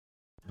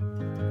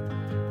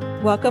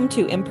Welcome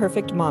to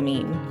Imperfect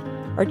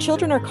Momming. Our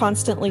children are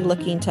constantly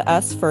looking to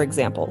us for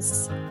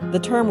examples. The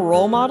term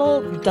role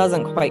model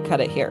doesn't quite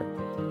cut it here.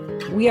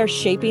 We are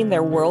shaping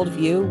their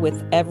worldview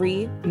with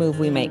every move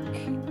we make.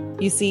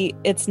 You see,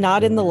 it's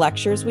not in the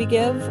lectures we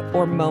give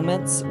or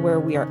moments where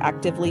we are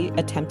actively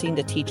attempting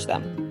to teach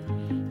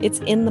them.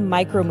 It's in the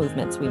micro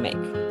movements we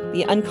make,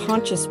 the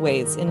unconscious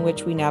ways in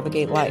which we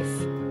navigate life.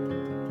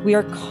 We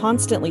are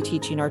constantly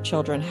teaching our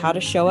children how to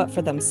show up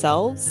for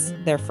themselves,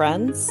 their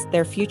friends,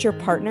 their future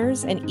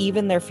partners, and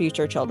even their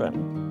future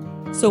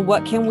children. So,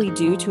 what can we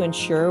do to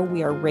ensure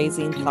we are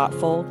raising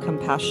thoughtful,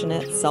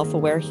 compassionate,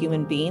 self-aware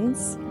human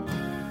beings?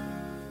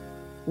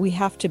 We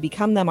have to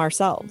become them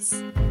ourselves.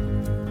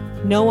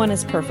 No one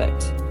is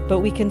perfect, but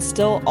we can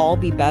still all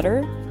be better,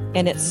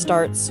 and it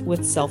starts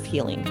with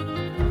self-healing.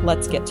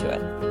 Let's get to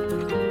it.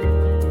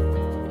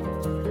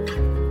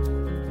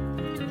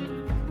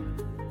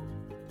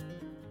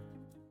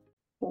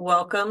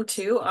 Welcome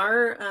to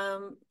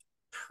our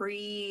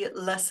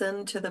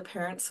pre-lesson to the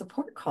parent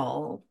support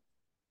call.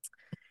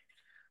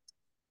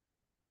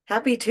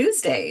 Happy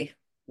Tuesday.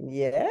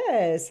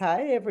 Yes.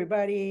 Hi,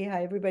 everybody.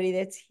 Hi, everybody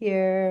that's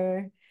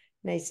here.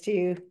 Nice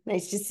to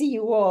see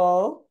you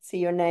all. See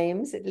your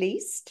names at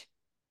least.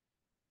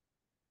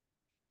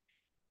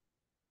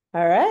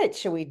 All right.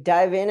 Shall we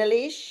dive in,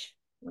 Alish?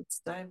 Let's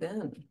dive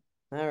in.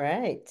 All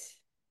right.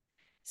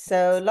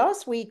 So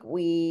last week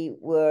we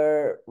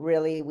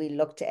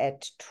looked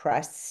at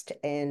trust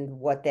and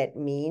what that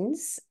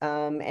means.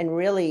 And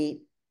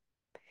really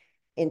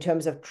in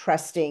terms of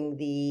trusting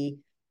the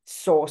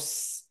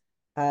source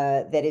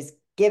that is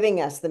giving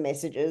us the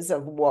messages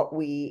of what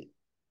we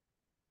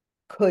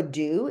could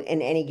do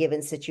in any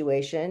given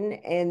situation,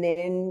 and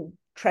then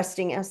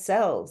trusting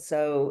ourselves.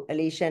 So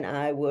Alicia and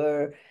I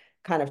were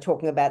kind of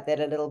talking about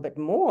that a little bit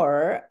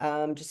more,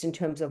 just in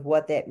terms of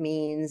what that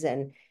means.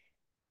 And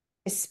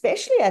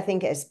especially, I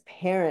think, as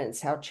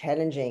parents, how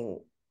challenging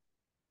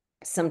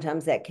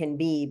sometimes that can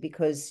be,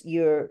 because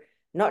we're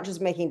not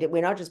just making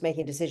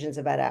decisions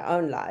about our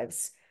own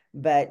lives,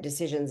 but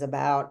decisions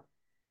about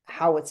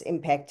how it's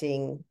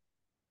impacting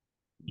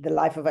the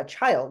life of a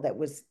child that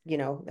was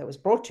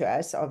brought to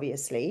us,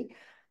 obviously.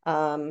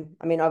 I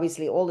mean,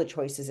 obviously, all the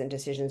choices and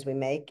decisions we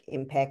make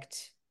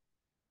impact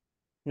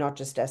not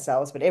just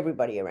ourselves, but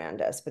everybody around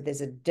us. But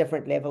there's a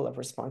different level of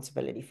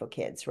responsibility for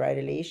kids, right,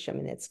 Alish? I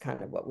mean, that's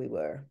kind of what we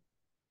were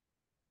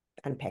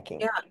unpacking.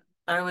 Yeah,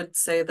 I would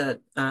say that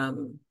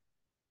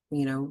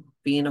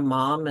being a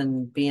mom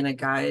and being a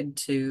guide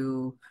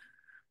to,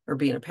 or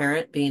being a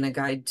parent, being a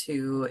guide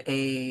to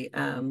a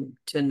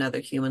to another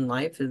human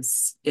life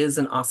is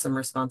an awesome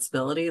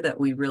responsibility that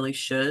we really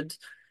should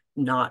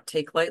not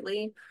take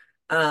lightly.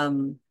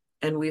 And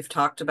we've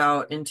talked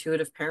about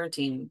intuitive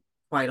parenting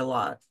quite a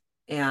lot.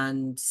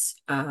 And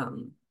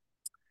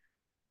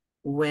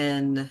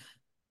when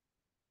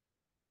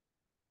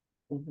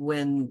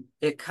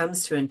it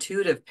comes to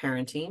intuitive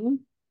parenting,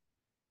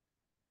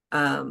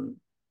 um,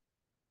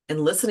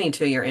 and listening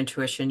to your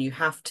intuition, you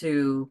have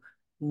to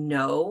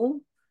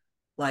know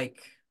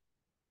like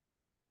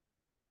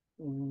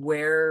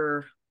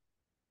where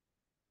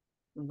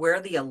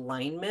the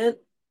alignment,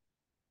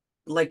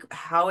 like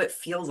how it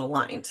feels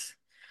aligned.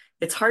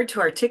 It's hard to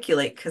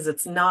articulate because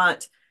it's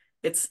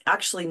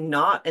actually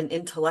not an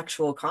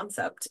intellectual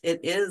concept.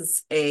 It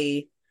is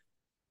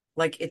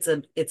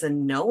it's a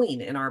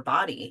knowing in our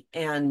body.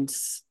 And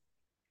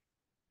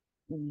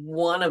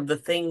one of the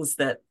things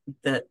that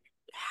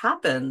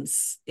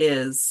happens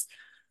is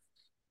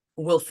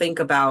we'll think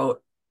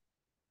about,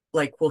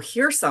 like, we'll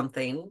hear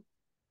something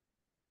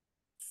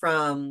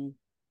from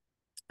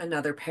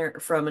another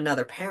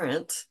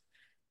parent,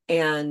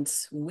 and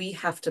we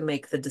have to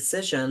make the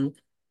decision,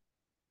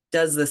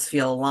 does this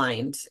feel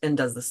aligned and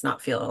does this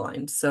not feel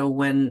aligned? So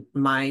when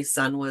my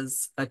son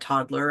was a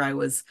toddler, I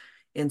was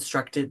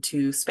instructed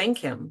to spank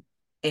him,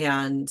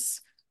 and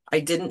I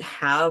didn't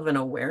have an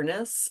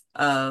awareness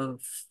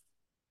of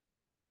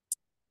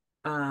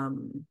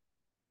um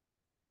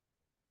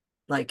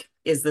like,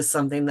 is this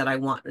something that I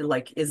want?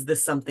 Like, is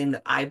this something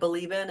that I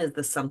believe in? Is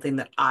this something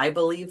that I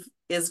believe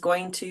is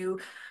going to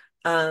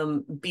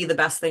be the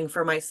best thing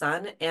for my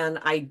son? And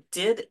I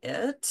did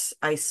it.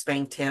 I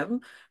spanked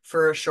him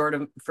for a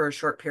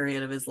short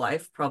period of his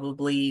life,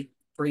 probably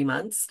 3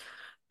 months.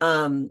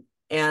 And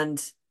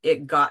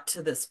it got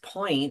to this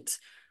point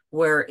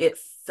where it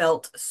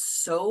felt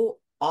so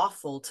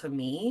awful to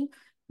me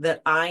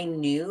that I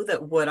knew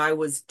that what I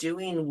was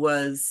doing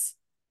was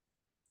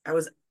I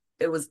was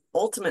it was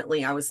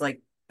ultimately, I was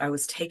like, I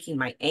was taking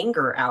my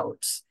anger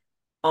out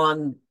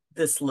on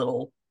this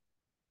little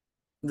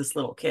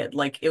kid.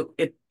 Like,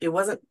 it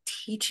wasn't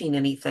teaching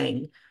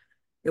anything.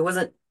 It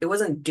wasn't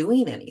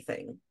doing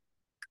anything.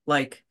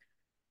 Like,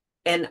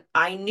 and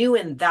I knew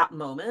in that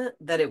moment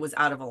that it was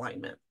out of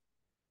alignment,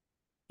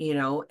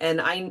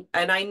 and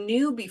I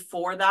knew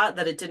before that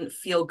it didn't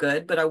feel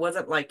good, but it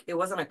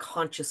wasn't a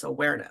conscious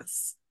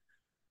awareness.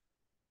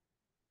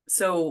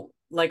 So,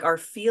 like, our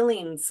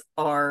feelings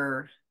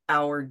are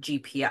our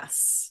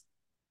GPS.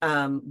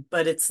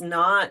 But it's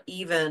not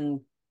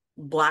even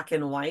black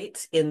and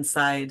white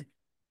inside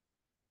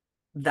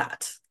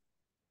that.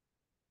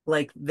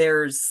 Like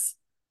there's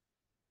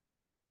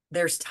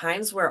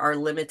times where our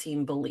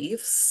limiting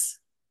beliefs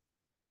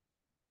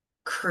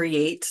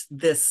create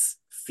this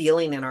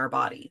feeling in our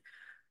body.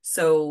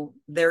 So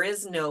there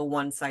is no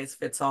one size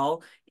fits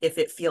all. If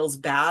it feels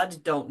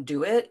bad, don't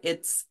do it.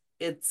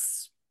 It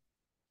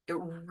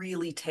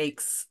really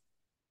takes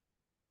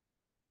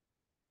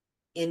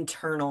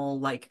internal,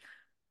 like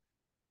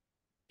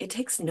it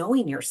takes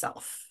knowing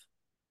yourself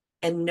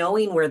and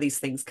knowing where these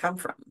things come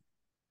from.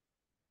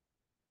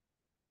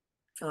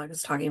 I feel like I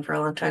was talking for a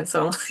long time,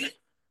 so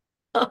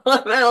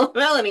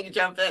Melanie,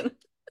 jump in.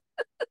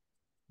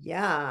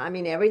 Yeah, I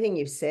mean, everything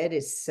you said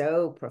is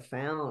so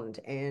profound.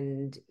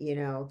 And,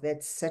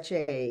 that's such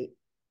an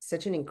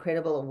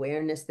incredible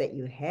awareness that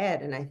you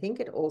had. And I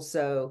think it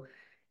also,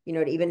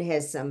 it even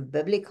has some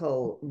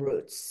biblical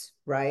roots,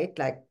 right?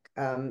 Like,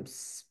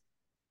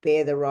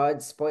 spare the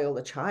rod, spoil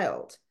the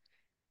child.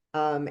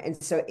 And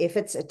so if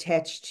it's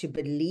attached to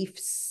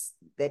beliefs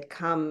that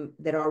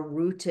are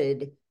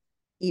rooted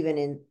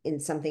even in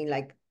something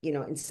like,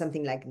 in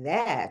something like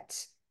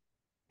that,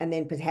 and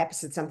then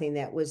perhaps it's something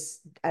that was,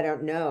 I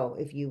don't know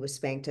if you were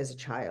spanked as a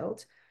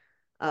child.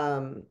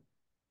 Um,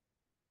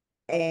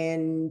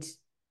 and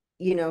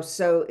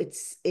so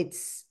it's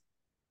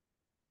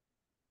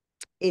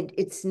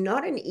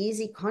not an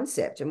easy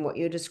concept. And what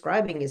you're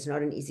describing is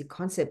not an easy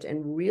concept.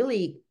 And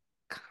really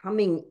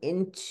coming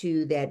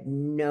into that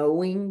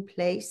knowing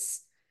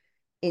place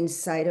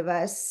inside of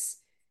us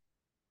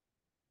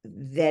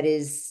that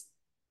is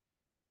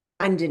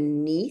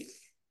underneath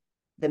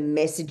the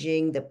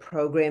messaging, the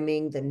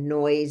programming, the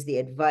noise, the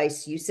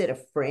advice. You said a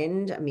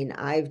friend. I mean,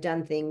 I've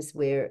done things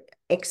where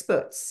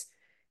experts,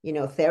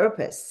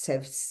 therapists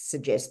have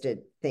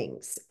suggested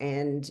things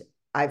and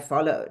I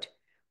followed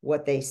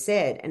what they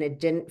said and it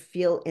didn't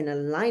feel in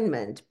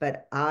alignment,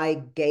 but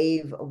I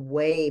gave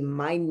away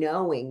my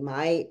knowing,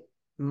 my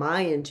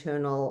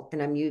internal,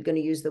 and I'm going to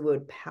use the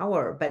word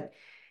power, but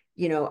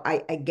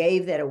I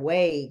gave that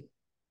away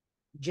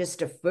just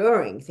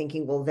deferring,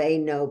 thinking, well, they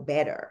know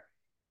better.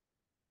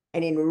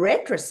 And in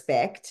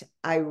retrospect,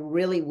 I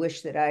really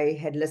wish that I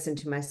had listened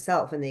to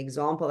myself. And the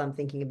example I'm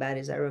thinking about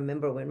is I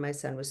remember when my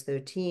son was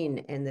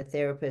 13 and the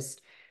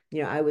therapist,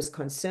 I was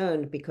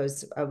concerned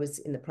because I was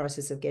in the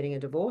process of getting a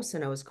divorce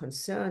and I was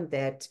concerned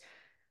that,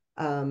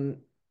 um,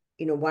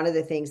 one of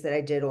the things that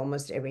I did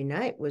almost every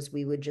night was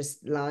we would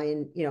just lie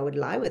and, would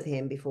lie with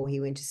him before he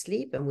went to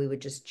sleep and we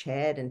would just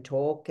chat and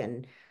talk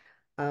and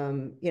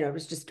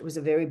it was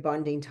a very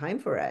bonding time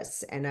for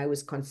us. And I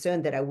was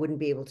concerned that I wouldn't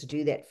be able to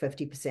do that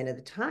 50% of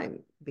the time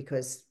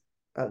because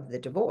of the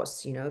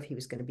divorce, if he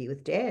was going to be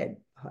with dad,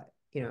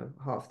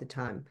 half the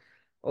time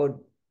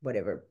or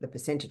whatever the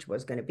percentage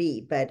was going to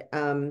be. But,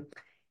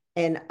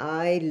 and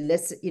I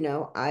listen,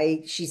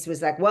 she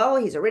was like, well,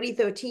 he's already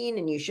 13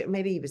 and you should,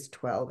 maybe he was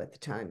 12 at the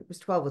time. It was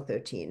 12 or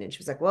 13. And she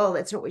was like, well,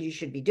 that's not what you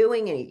should be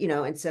doing. And,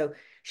 and so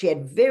she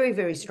had very,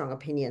 very strong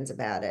opinions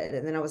about it.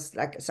 And then I was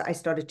like, so I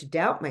started to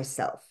doubt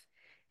myself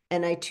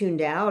and I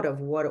tuned out of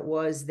what it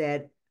was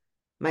that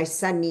my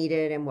son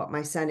needed and what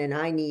my son and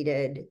I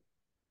needed.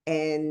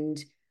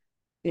 And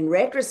in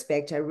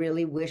retrospect, I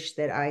really wish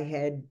that I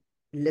had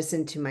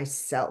listened to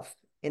myself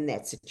in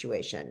that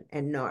situation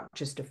and not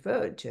just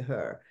deferred to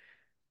her.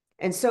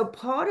 And so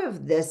part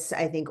of this,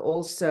 I think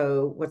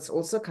also, what's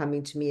also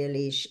coming to me,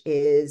 Alish,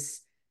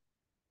 is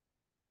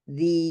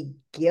the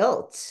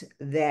guilt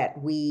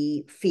that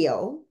we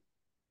feel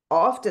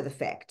after the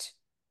fact.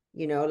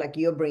 Like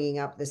you're bringing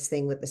up this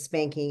thing with the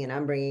spanking, and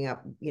I'm bringing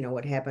up,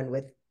 what happened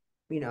with,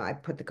 I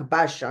put the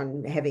kibosh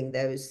on having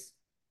those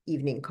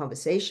evening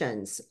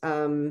conversations.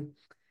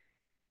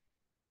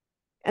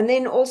 And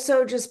then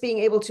also just being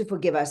able to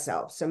forgive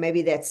ourselves. So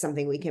maybe that's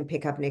something we can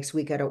pick up next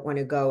week. I don't want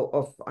to go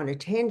off on a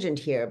tangent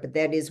here, but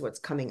that is what's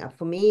coming up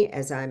for me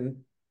as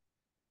I'm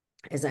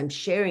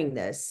sharing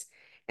this.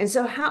 And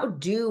so how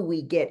do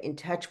we get in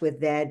touch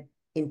with that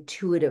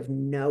intuitive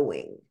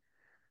knowing?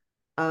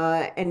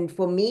 And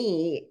for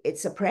me,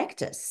 it's a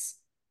practice.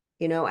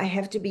 I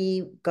have to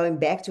be going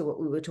back to what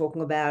we were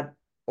talking about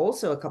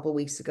also a couple of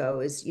weeks ago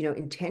is,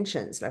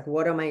 intentions, like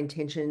what are my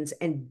intentions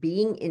and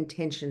being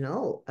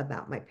intentional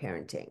about my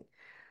parenting.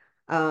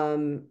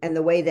 And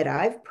the way that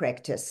I've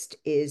practiced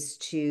is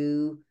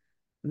to,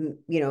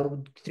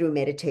 through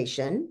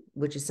meditation,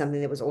 which is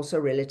something that was also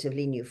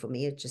relatively new for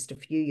me. It's just a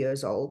few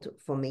years old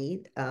for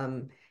me.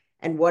 And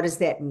what does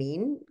that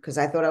mean? Because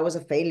I thought I was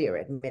a failure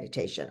at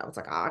meditation. I was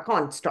like, oh, I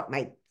can't stop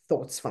my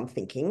thoughts from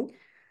thinking.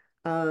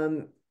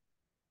 Um,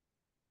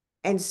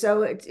 and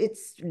so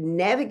it's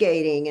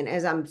navigating. And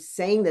as I'm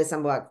saying this,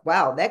 I'm like,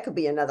 wow, that could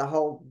be another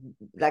whole,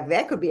 like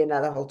that could be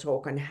another whole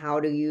talk on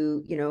how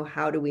do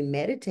how do we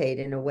meditate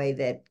in a way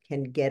that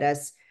can get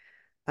us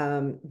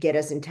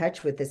in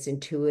touch with this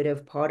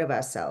intuitive part of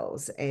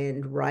ourselves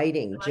and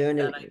writing, I like that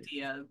journaling.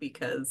 idea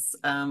because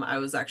I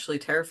was actually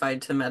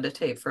terrified to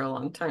meditate for a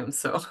long time.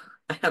 So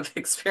I have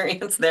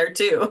experience there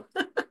too.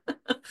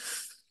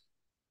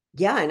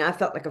 Yeah, and I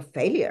felt like a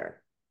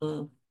failure.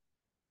 Mm.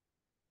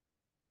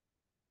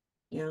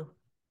 Yeah.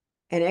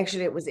 And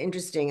actually, it was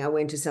interesting. I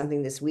went to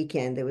something this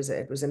weekend. It was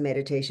a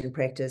meditation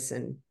practice,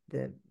 and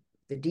the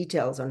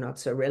details are not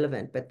so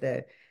relevant. But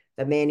the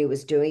man who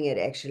was doing it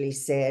actually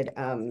said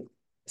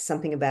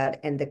something about,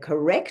 and the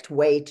correct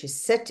way to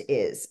sit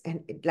is,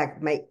 and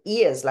like my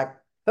ears like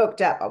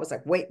perked up. I was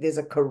like, wait, there's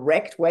a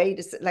correct way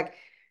to sit, like.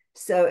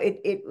 So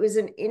it was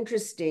an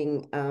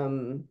interesting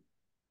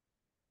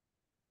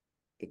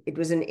it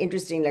was an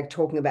interesting like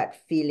talking about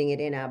feeling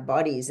it in our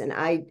bodies,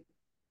 and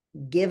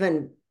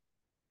given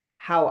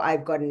how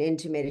I've gotten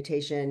into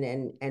meditation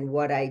and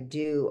what I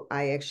do,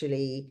 I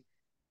actually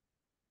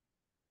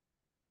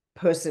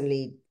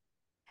personally,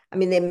 I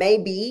mean, there may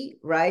be,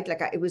 right?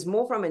 Like it was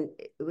more from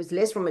it was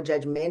less from a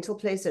judgmental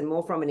place and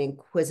more from an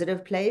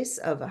inquisitive place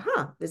of,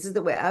 this is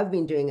the way I've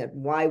been doing it.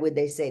 Why would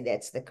they say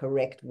that's the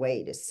correct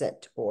way to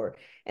sit?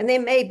 And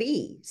there may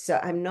be. So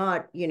I'm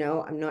not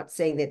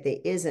saying that there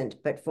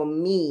isn't, but for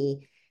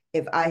me,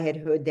 if I had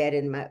heard that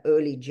in my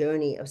early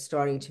journey of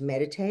starting to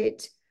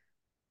meditate,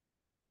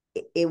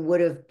 it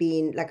would have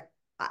been like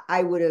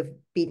I would have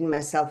beaten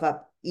myself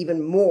up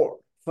even more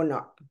for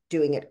not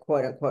doing it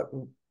quote unquote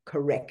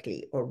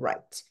correctly or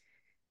right.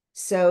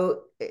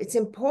 So it's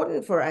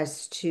important for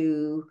us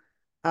to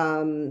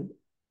um,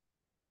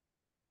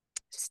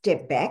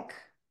 step back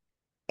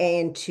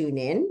and tune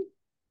in.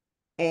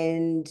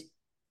 And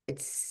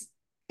it's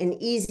an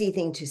easy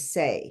thing to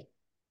say.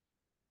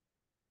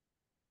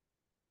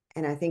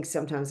 And I think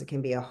sometimes it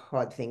can be a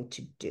hard thing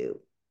to do.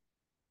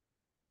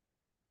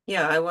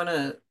 Yeah, I want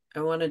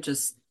to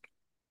just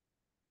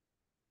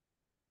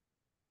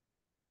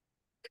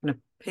kind of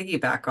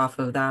piggyback off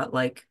of that,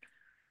 like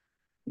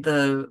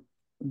the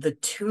the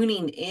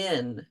tuning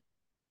in,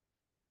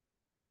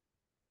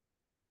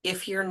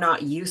 if you're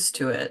not used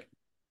to it,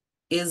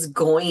 is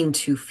going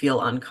to feel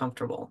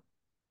uncomfortable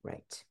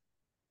Right.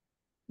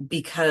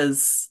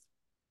 because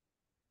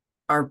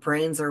our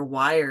brains are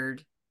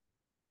wired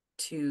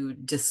to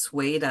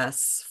dissuade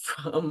us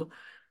from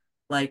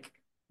like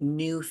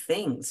new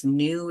things.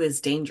 New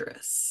is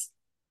dangerous.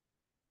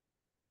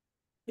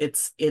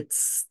 It's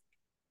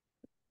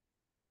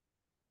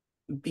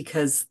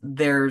because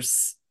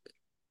there's,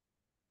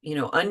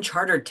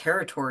 uncharted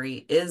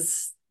territory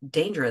is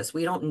dangerous.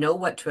 We don't know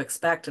what to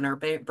expect, and our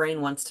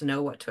brain wants to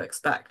know what to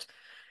expect.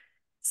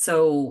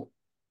 So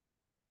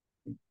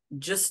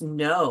just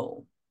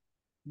know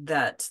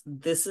that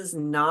this is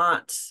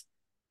not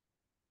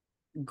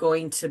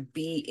going to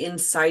be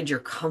inside your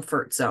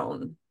comfort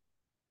zone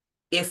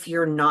if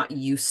you're not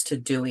used to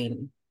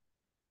doing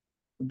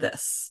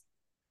this.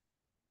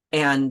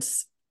 And,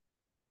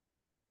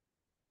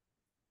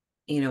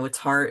 it's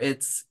hard,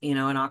 it's, an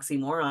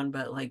oxymoron,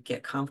 but like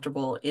get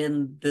comfortable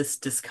in this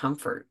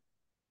discomfort,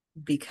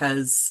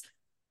 because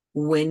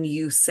when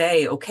you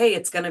say, okay,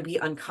 it's going to be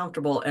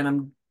uncomfortable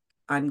and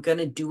I'm going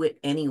to do it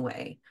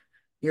anyway,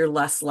 you're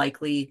less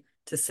likely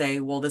to say,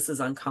 well, this is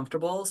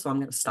uncomfortable, so I'm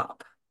going to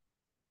stop.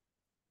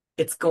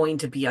 It's going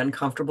to be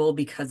uncomfortable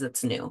because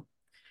it's new.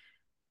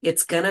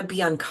 It's going to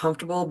be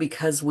uncomfortable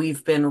because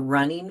we've been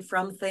running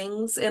from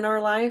things in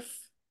our life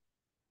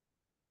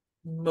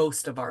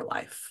most of our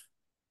life.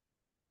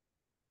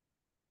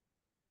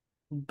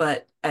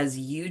 But as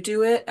you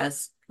do it,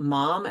 as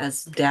mom,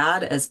 as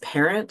dad, as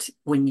parent,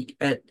 when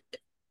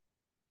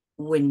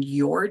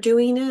you're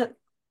doing it,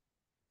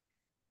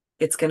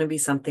 it's going to be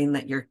something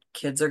that your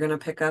kids are going to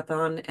pick up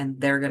on,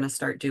 and they're going to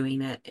start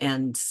doing it,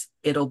 and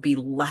it'll be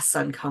less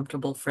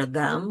uncomfortable for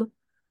them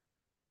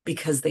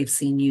because they've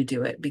seen you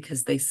do it,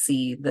 because they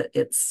see that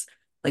it's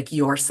like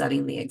you're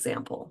setting the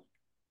example.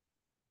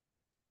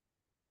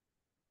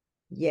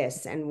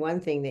 Yes. And one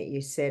thing that you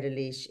said,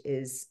 Alish,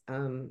 is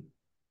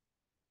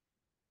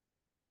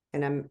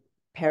and I'm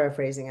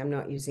paraphrasing, I'm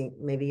not using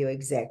maybe your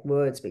exact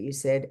words, but you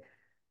said,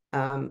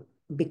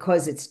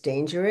 because it's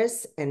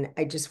dangerous. And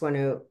I just want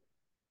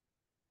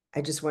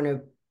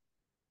to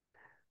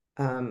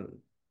um,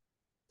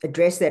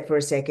 address that for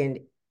a second,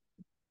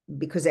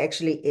 because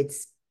actually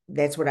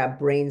that's what our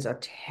brains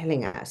are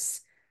telling us,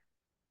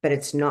 but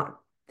it's not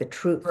the Right.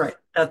 truth.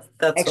 That's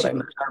what I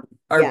meant. Actually,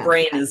 Our yeah,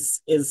 brain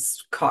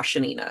is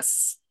cautioning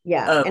us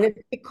yeah. of. And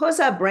it's because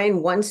our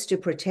brain wants to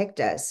protect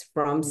us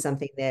from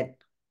something that,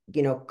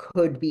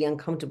 could be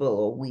uncomfortable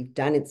or we've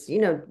done. I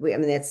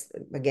mean, that's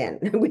again,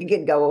 we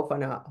could go off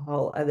on a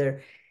whole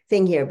other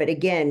thing here. But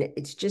again,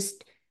 it's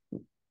just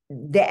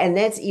that, and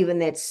that's even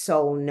that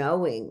soul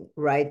knowing,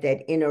 right?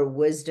 That inner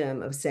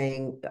wisdom of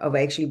saying, of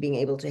actually being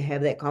able to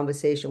have that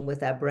conversation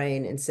with our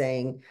brain and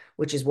saying,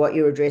 which is what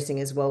you're addressing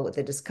as well with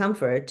the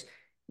discomfort,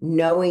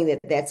 knowing that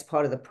that's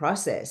part of the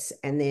process,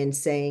 and then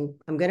saying,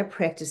 I'm going to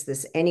practice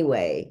this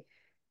anyway.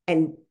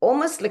 And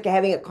almost like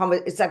having a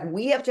conversation, it's like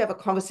we have to have a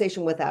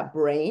conversation with our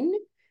brain.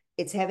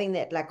 It's having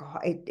that, like,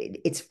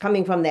 it's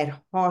coming from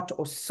that heart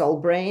or soul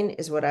brain,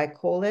 is what I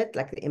call it,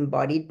 like the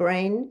embodied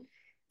brain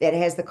that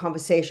has the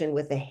conversation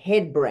with the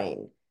head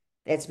brain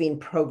that's been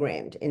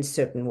programmed in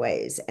certain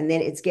ways. And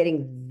then it's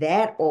getting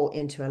that all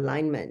into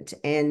alignment.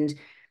 And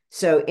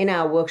so in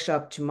our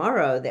workshop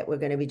tomorrow that we're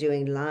going to be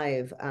doing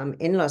live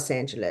in Los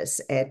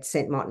Angeles at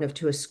St. Martin of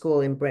Tours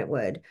School in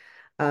Brentwood,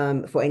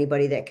 for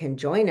anybody that can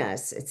join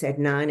us. It's at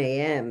 9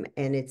 a.m.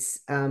 and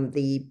it's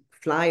the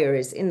flyer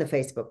is in the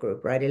Facebook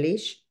group, right,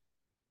 Elish?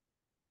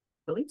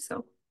 I believe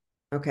so.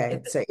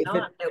 Okay, If so it's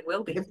not, it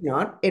will be. if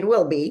not, it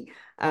will be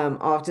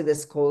after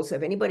this call. So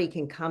if anybody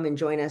can come and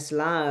join us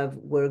live,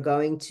 we're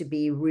going to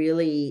be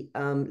really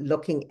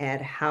looking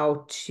at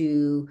how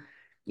to,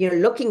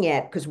 looking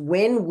at, because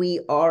when we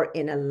are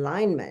in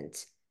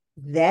alignment,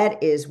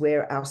 that is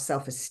where our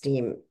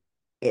self-esteem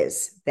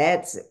is.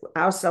 That's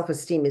our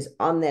self-esteem is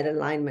on that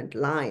alignment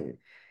line.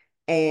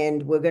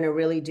 And we're going to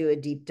really do a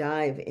deep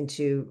dive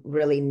into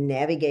really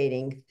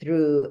navigating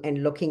through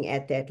and looking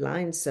at that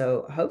line.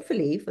 So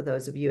hopefully for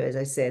those of you, as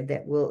I said,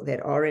 that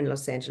are in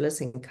Los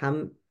Angeles and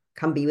come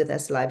be with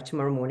us live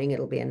tomorrow morning.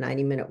 It'll be a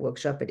 90-minute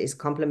workshop. It is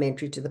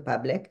complimentary to the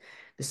public.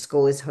 The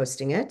school is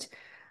hosting it.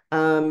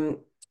 And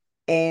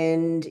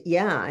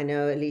yeah, I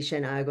know Alicia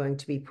and I are going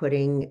to be we're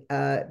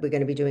going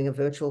to be doing a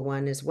virtual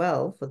one as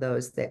well for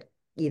those that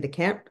either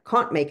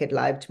can't make it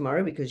live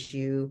tomorrow because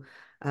you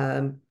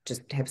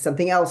just have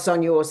something else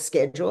on your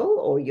schedule,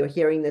 or you're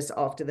hearing this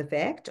after the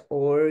fact,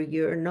 or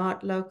you're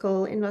not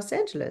local in Los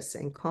Angeles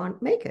and can't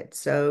make it.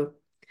 So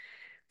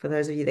for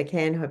those of you that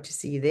can, hope to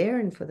see you there.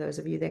 And for those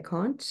of you that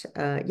can't,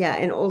 yeah.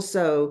 And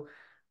also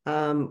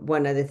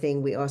one other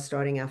thing, we are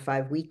starting our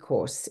 5-week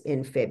course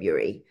in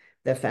February,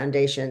 the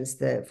foundations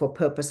for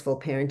purposeful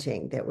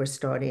parenting, that we're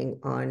starting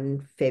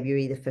on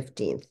February the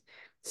 15th.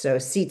 So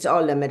seats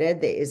are limited.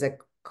 There is a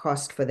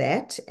cost for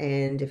that,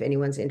 and if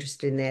anyone's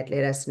interested in that,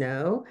 let us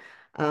know.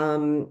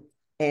 And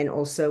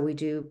also we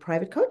do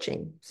private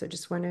coaching, so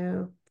just want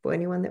to, for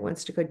anyone that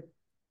wants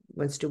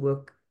to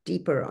work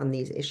deeper on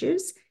these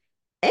issues.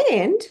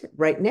 And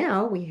right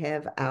now we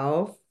have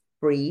our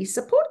free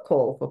support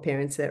call for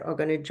parents that are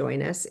going to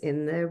join us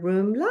in the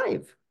room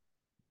live.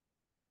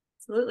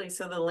 Absolutely.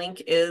 So the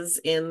link is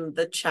in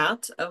the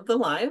chat of the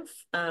live,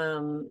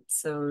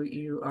 so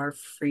you are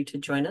free to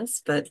join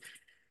us. But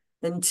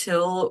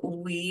until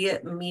we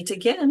meet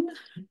again,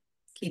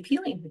 keep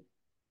healing.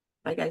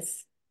 Bye,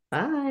 guys.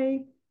 Bye.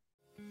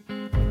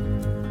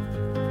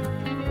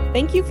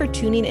 Thank you for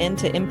tuning in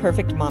to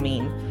Imperfect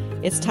Momming.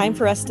 It's time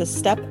for us to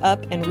step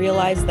up and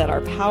realize that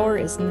our power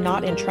is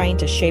not in trying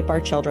to shape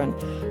our children.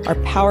 Our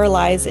power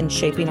lies in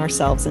shaping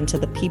ourselves into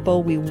the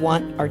people we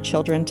want our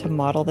children to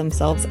model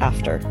themselves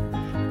after.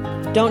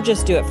 Don't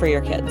just do it for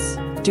your kids.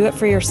 Do it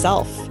for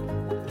yourself.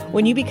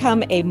 When you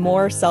become a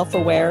more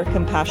self-aware,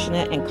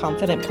 compassionate, and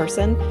confident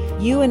person,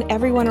 you and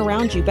everyone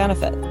around you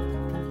benefit.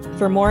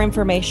 For more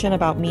information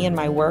about me and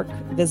my work,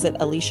 visit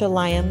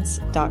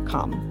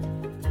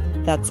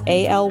AliciaLyons.com. That's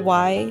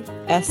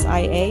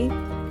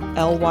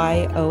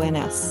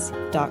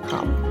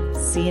ALYSIALYONS.com.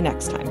 See you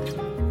next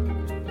time.